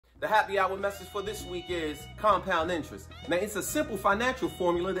The happy hour message for this week is compound interest. Now, it's a simple financial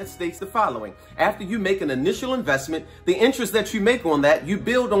formula that states the following. After you make an initial investment, the interest that you make on that, you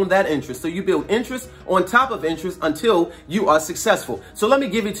build on that interest. So you build interest on top of interest until you are successful. So let me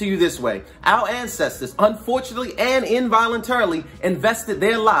give it to you this way. Our ancestors, unfortunately and involuntarily, invested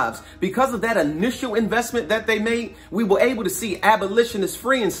their lives. Because of that initial investment that they made, we were able to see abolitionists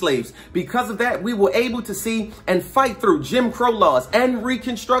freeing slaves. Because of that, we were able to see and fight through Jim Crow laws and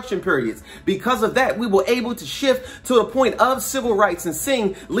Reconstruction periods. Because of that, we were able to shift to a point of civil rights and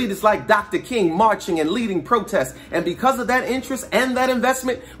seeing leaders like Dr. King marching and leading protests. And because of that interest and that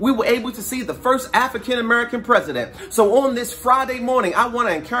investment, we were able to see the first African-American president. So on this Friday morning, I want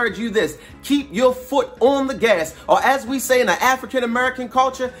to encourage you this: keep your foot on the gas, or as we say in the African-American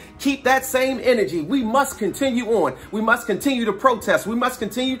culture, keep that same energy. We must continue on. We must continue to protest. We must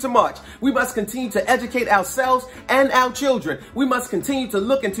continue to march. We must continue to educate ourselves and our children. We must continue to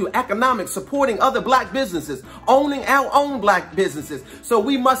look into economics, supporting other black businesses, owning our own black businesses. So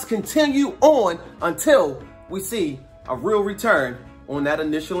we must continue on until we see a real return on that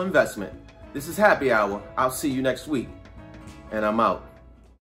initial investment. This is Happy Hour. I'll see you next week, and I'm out.